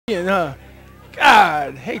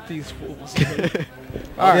God, hate these fools.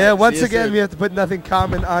 Yeah, once again, we have to put nothing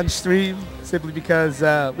common on stream simply because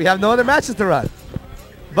we have no other matches to run.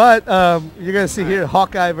 But you're going to see here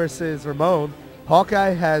Hawkeye versus Ramon.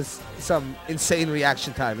 Hawkeye has some insane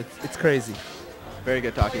reaction time. It's crazy. Very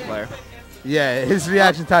good talking player. Yeah, his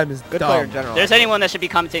reaction time is good dumb. player in general. If there's anyone that should be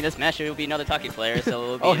commentating this match, it will be another Taki player.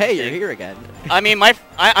 So oh, hey, you're here again. I mean, I'm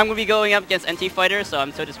gonna be going up against NT fighters, so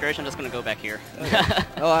I'm so discouraged. I'm just gonna go back here. Okay.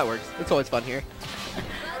 Oh, that works. It's always fun here.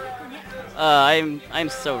 I'm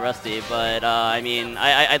so rusty, but I mean,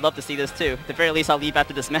 I'd love to see this too. At the very least, I'll leave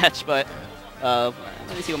after this match. But let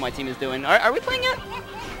me see what my team is doing. Are we playing yet?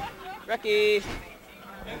 Reki.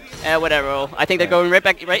 Whatever. I think they're going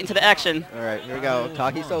right into the action. All right, here we go.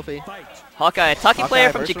 Taki Sophie. Hawkeye, Taki player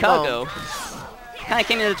from Chicago. Kind of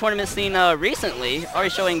came into the tournament scene recently, already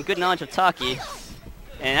showing good knowledge of Taki,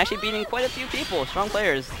 and actually beating quite a few people, strong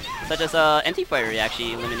players, such as NT Fighter he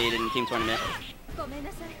actually eliminated in the team tournament.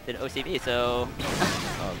 Did OCV, so...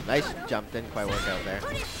 Oh, nice jump, didn't quite work out there.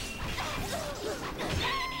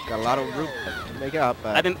 Got a lot of room to make up,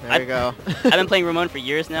 but there you go. I've been playing Ramon for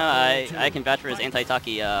years now. I can vouch for his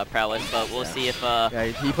anti-Taki prowess, but we'll see if... yeah,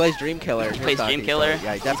 he plays Dream Killer. He plays Dream Killer. So,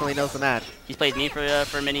 yeah, he definitely knows the match. He's played me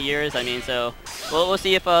for many years. I mean, so we'll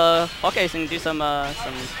see if Hawkeye can do some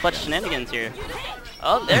clutch shenanigans here.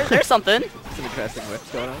 Oh, there's something. Some interesting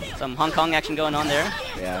whips going on. Some Hong Kong action going on there.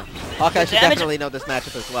 Yeah. Hawkeye should definitely know this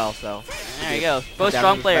matchup as well, so... There you go. Both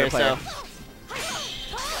strong players, so...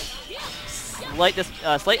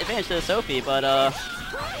 Slight advantage to Sophie, but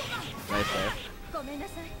nice there.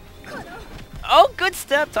 Oh, good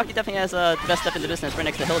step! Taki definitely has the best step in the business right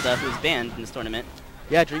next to Hilda, who's banned in this tournament.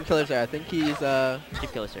 Yeah, Dream Killer's there. I think he's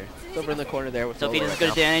Dream Killer's there. Over in the corner there with Sophie does right good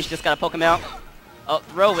now. advantage, just gotta poke him out. Oh,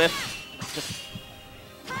 throw whiff. Just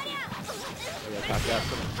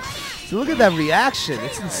So look at that reaction.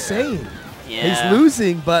 It's insane. Yeah. He's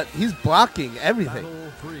losing, but he's blocking everything.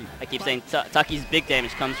 I keep saying Taki's big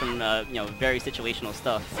damage comes from you know, very situational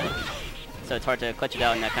stuff. So it's hard to clutch it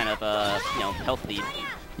out in that kind of you know, health lead.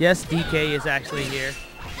 Yes, DK is actually here.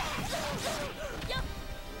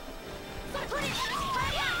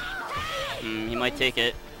 He might take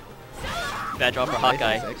it. Bad draw for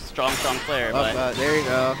Hawkeye. Strong player, but there you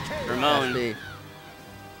go. Ramon.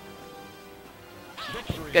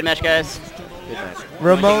 Good match, guys. Good match.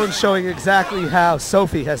 Ramon showing exactly how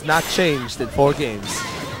Sophie has not changed in 4 games.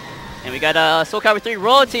 And we got Soul Calibur 3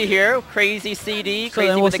 royalty here. Crazy CD, so crazy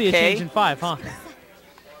then we'll with see a K. change in 5, huh?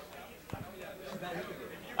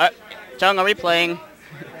 Jung, are we playing?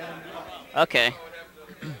 Okay.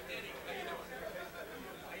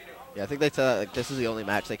 Yeah, I think they said like, this is the only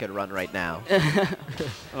match they could run right now.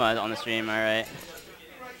 Well, on the stream, all right.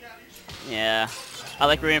 Yeah, I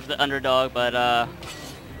like rooting for the underdog, but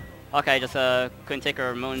Hawkeye just couldn't take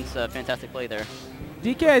Ramon's fantastic play there.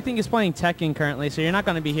 DK, I think, is playing Tekken currently, so you're not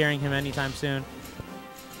going to be hearing him anytime soon.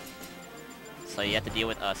 So you have to deal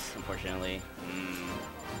with us, unfortunately.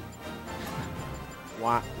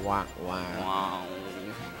 Wah, wah, wah. Wow.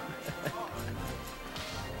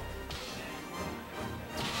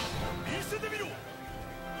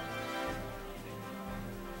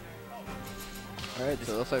 Alright,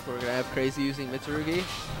 so it looks like we're going to have Crazy using Mitsurugi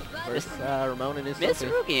versus Ramon and his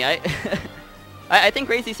Mitsurugi, I think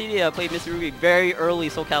Crazy CD played Mitsurugi very early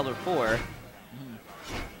Soul Calibur 4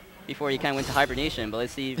 before he kind of went to hibernation, but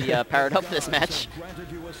let's see if he powered up for this match.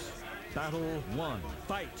 Battle 1,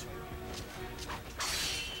 fight.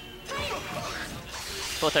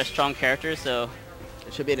 Both are strong characters, so...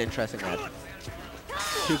 It should be an interesting match.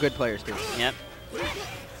 2 good players, too. Yep.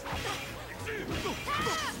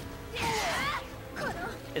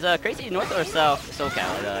 Is Crazy north or south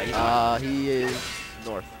SoCal? He is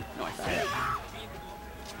north. North.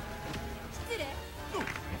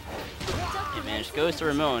 Advantage goes to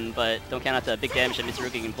Ramon, but don't count out the big damage that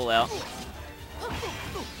Mitsurugi can pull out.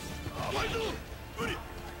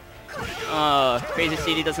 Crazy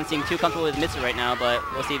CD doesn't seem too comfortable with Mitsu right now, but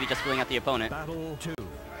we'll see if he's just filling out the opponent. Battle 2,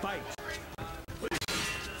 fight.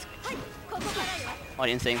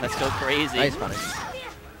 Audience saying, let's go crazy. Nice punish.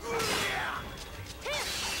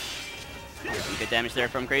 Some good damage there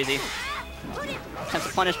from Crazy. Attempts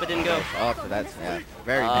to punish, but didn't go. Oh, that's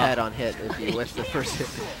very bad on hit if you whiffs the first hit.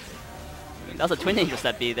 That was a twin angel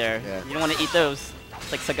step B there. Yeah. You don't want to eat those.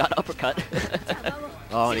 It's like Sagat uppercut.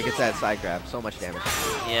 Oh, and he gets that side grab. So much damage.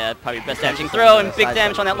 Yeah, probably best damaging throw and big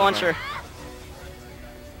damage on that launcher.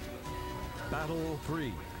 Battle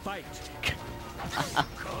 3, fight.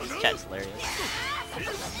 Chat's hilarious.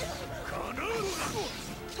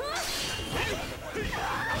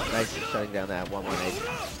 Nice shutting down that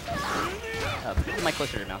 118. Get the mic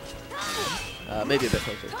closer to your mouth. Maybe a bit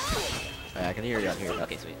closer. Right, I can hear you out here.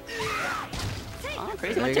 Okay, sweet. Oh,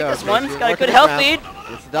 Crazy There might you take go. this one. He's got a Working good this health round. lead.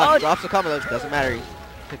 Gets the duck, Oh. drops the combo though. Doesn't matter. He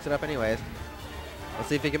picks it up anyways. Let's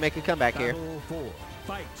see if he can make a comeback here. Battle 4.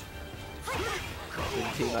 Fight.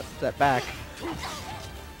 Good team up, step back.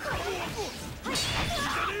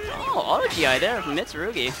 Oh, auto GI there from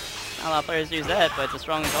Mitsurugi. Not a lot of players use that, but it's a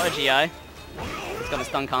strong auto GI. It's got a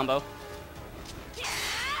stun combo.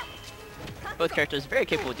 Both characters very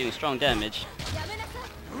capable of doing strong damage.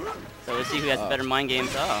 So we'll see who has the better mind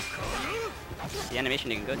games. Oh. The animation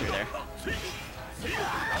didn't go through there.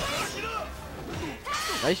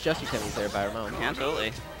 Nice just utilities there by Ramon. Yeah,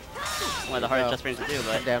 absolutely. One of the hardest just frames to do,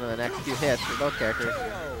 but Come down to the next few hits for both characters.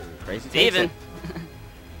 Crazy it's takes even. it.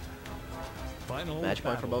 Final Match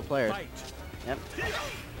point for battle. both players. Fight. Yep.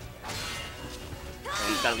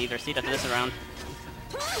 Someone's gotta leave their seat after this round.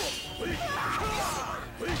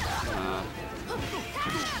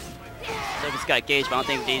 So just got Gage, but I don't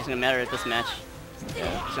think Gage's gonna matter at this match. Yeah,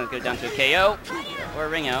 just gonna go down to a KO or a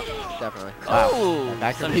ring out. Definitely. Oh, Wow.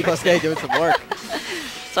 Back to some- B plus K doing some work.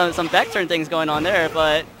 some back turn things going on there,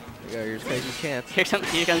 but There you go, here's Crazy's chance. here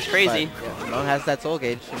comes Crazy. But, yeah, Ramon has that soul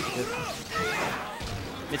gauge.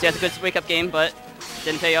 Mitsu has a good wake up game, but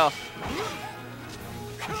didn't pay off.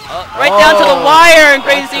 Oh, right down to the wire, and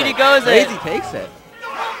Crazy CD goes it. Crazy takes it.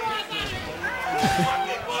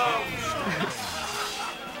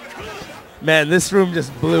 Man, this room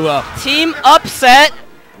just blew up. Team upset.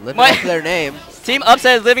 Living My- up to their name. Team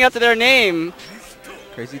upset is living up to their name.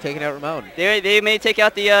 Crazy taking out Ramon. They may take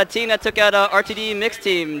out the team that took out RTD mixed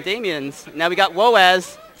team, Damien's. Now we got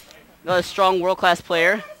Woaz, another strong world-class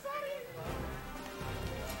player.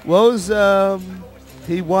 Woes,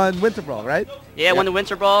 he won Winter Brawl, right? Yeah, won the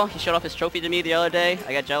Winter Brawl. He showed off his trophy to me the other day.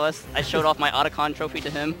 I got jealous. I showed off my Otacon trophy to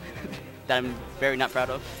him that I'm very not proud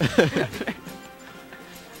of.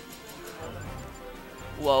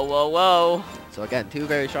 Whoa, whoa, whoa. So again, two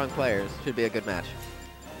very strong players. Should be a good match.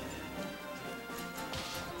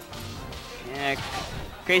 Yeah,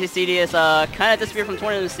 Crazy CD is kind of disappeared from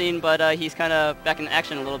tournament scene, but he's kind of back in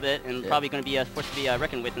action a little bit, and probably going to be forced to be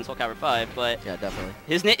reckoned with in Soul Calibur 5. But Yeah, definitely.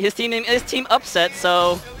 his team name is Team Upset,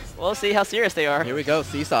 so we'll see how serious they are. Here we go,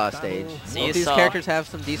 Seesaw stage. Both these Seesaw. characters have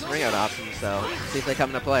some decent ring out options, so see if they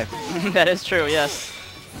come into play. That is true, yes.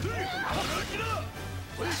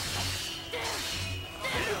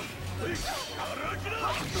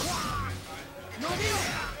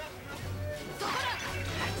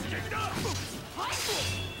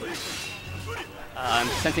 I'm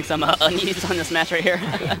sensing some unease on this match right here.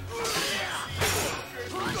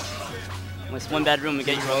 With one bad room, we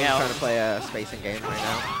get you wrong out. Trying to play a spacing game right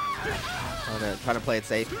now. Trying to play it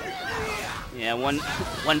safe. Yeah, one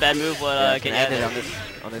bad move will Can get end you it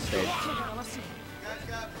out. on this stage.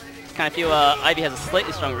 Kind of feel Ivy has a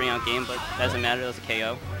slightly stronger ring out game, but doesn't matter. That's a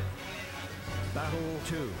KO. Battle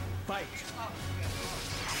 2. Fight.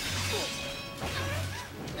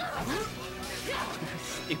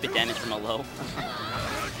 Stupid damage from a low.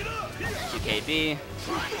 2KB.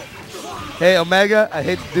 Hey, Omega, I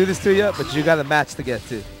hate to do this to you, but you got a match to get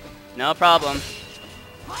to. No problem.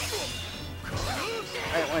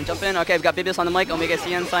 Alright, want to jump in? Okay, we've got Bibius on the mic. Omega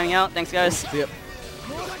CN signing out. Thanks, guys. See ya.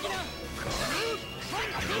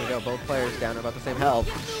 There we go, both players down to about the same health.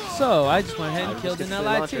 So I just went ahead and killed an Just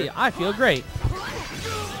gets the LIT. launcher. I feel great.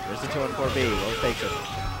 There's the 2 and 4B. We'll take it.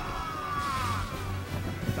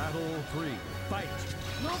 Battle 3. Fight.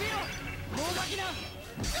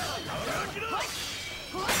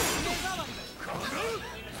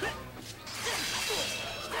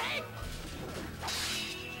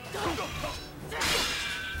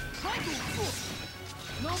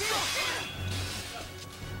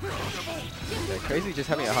 Yeah, Crazy just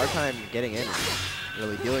having a hard time getting in and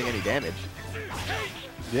really dealing any damage.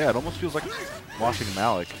 Yeah, it almost feels like watching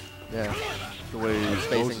Malik. Yeah. The way he's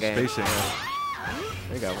Spacing game. spacing.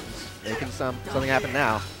 There you go. Making something happen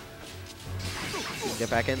now. Get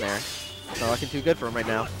back in there. It's not looking too good for him right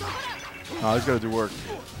now. Oh, he's got to do work.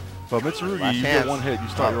 But Mitsurugi, Last you chance. get one hit, you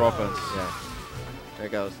start your offense. Yeah. There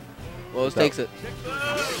it goes. Woes takes it.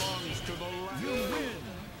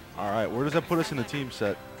 All right, where does that put us in the team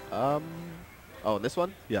set? Oh, this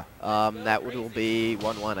one? Yeah. That will be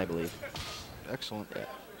 1-1, I believe. Excellent. Yeah.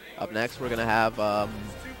 Up next, we're gonna have 2-1.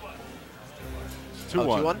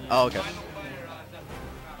 2-1. Oh, okay.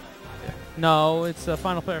 No, it's the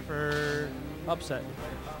final player for Upset.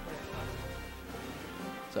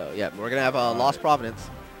 So yeah, we're gonna have Lost Providence.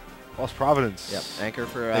 Lost Providence. Yep. Anchor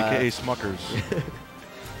for AKA Smuckers.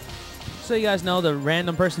 So you guys know the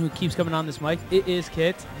random person who keeps coming on this mic, it is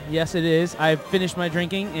Kit. Yes, it is. I've finished my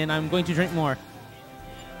drinking, and I'm going to drink more.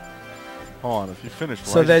 Hold on, if you finish, why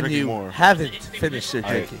So are you then drinking you more? haven't finished your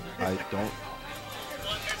drinking. I don't.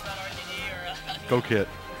 Go, Kit.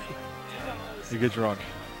 You get drunk.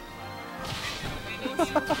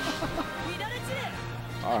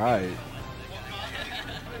 All right.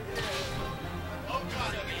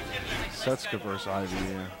 Setsuka versus Ivy.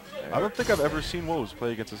 I don't think I've ever seen Woes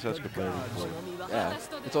play against a Setsuka player before. Yeah,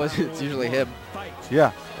 it's usually him.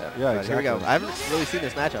 Yeah, But exactly. Here we go. I haven't really seen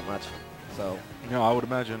this matchup much, so. You know, I would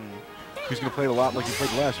imagine he's going to play it a lot like he played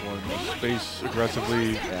the last one. Space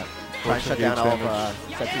aggressively. Yeah. Try and shut down all of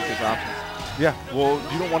Setsuka's options. Yeah, well,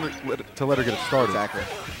 you don't want to let her get it started. Exactly.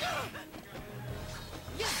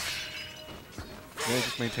 Yeah,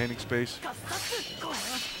 just maintaining space.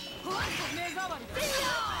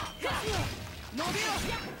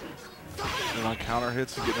 And on counter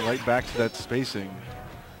hits, getting right back to that spacing.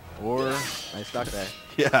 Or, Nice duck there.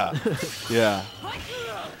 yeah, yeah.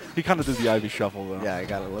 He kind of did the Ivy shuffle, though. Yeah, I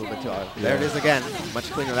got a little bit too hard. There it is again.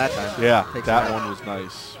 Much cleaner that time. Yeah, Takes that it out. one was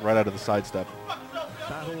nice. Right out of the sidestep.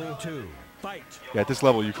 Battle 2. Fight. Yeah, at this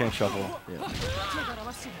level, you can't shuffle. Yeah.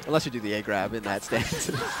 Unless you do the A grab in that stance.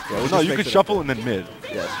 Yeah, well, no, you can shuffle and then mid.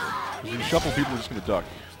 Yes. If you shuffle, people are just going to duck.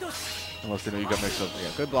 Unless they know you got mixed up. Yeah,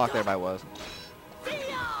 good block there by Was.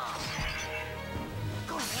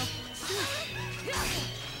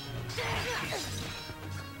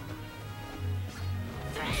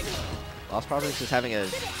 Lost Providence is having a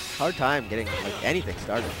hard time getting like anything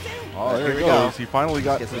started. Oh, there here he we goes. go. He finally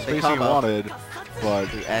got the Gets a big spacing he combo. wanted, but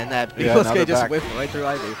And that Yeah, BOSK now they're just back. whipped right through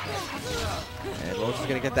Ivy. And Wolves is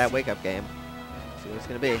going to get that wake-up game. See what it's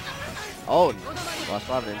going to be. Oh, Lost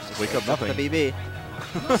Providence. Just Wake up picks nothing. The BB.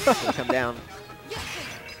 Gonna come down.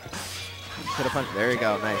 Could have punched. There you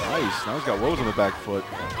go. Nice. nice. Now he's got Woes on the back foot.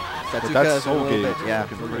 But Setsuka that's is a Soul little Gauge. bit, yeah,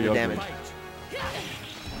 Looking a little pretty bit of ugly. damage.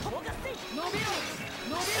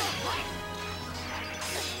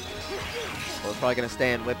 Well, it's probably going to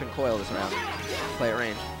stay in whip and coil this round. Play at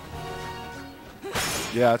range.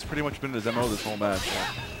 Yeah, it's pretty much been his MO this whole match.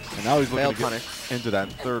 And now he's looking Failed to get punish. into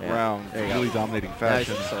that third Yeah. round, There you really go. dominating Nice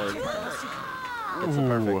fashion. sword. Gets it Ooh.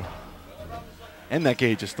 perfect. And that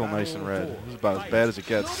gauge is still nice and red. This is about as bad as it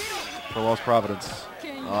gets for Lost Providence.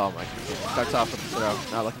 Oh my goodness. Starts off with the throw.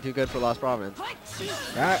 Not looking too good for Lost Providence.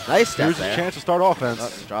 Ah, Nice step here's there. his chance to start offense.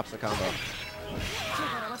 Oh, drops the combo.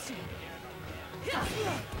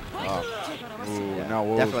 Oh, Ooh, yeah, now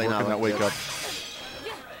Woes definitely working not that looking wake up.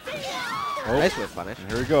 Oh, nice whip punish.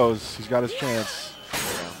 and here he goes. He's got his chance, There you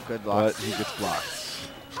go. Good block. but he gets blocked.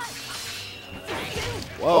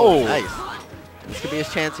 Whoa, Oh. nice. This could be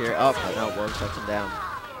his chance here. Oh, but no, Woes shuts him down.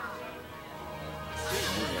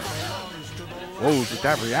 Woes with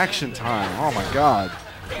that reaction time. Oh my God.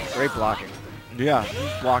 Great blocking. Yeah,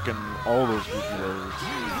 he's blocking all those goofy waves.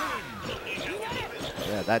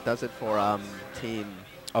 Yeah, that does it for team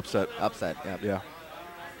Upset. upset. Yeah. Yeah.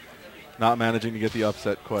 Not managing to get the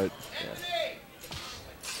upset quite. Yeah.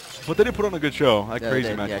 But they did put on a good show. That Yeah, they crazy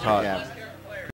did. match Yeah, was hot. yeah.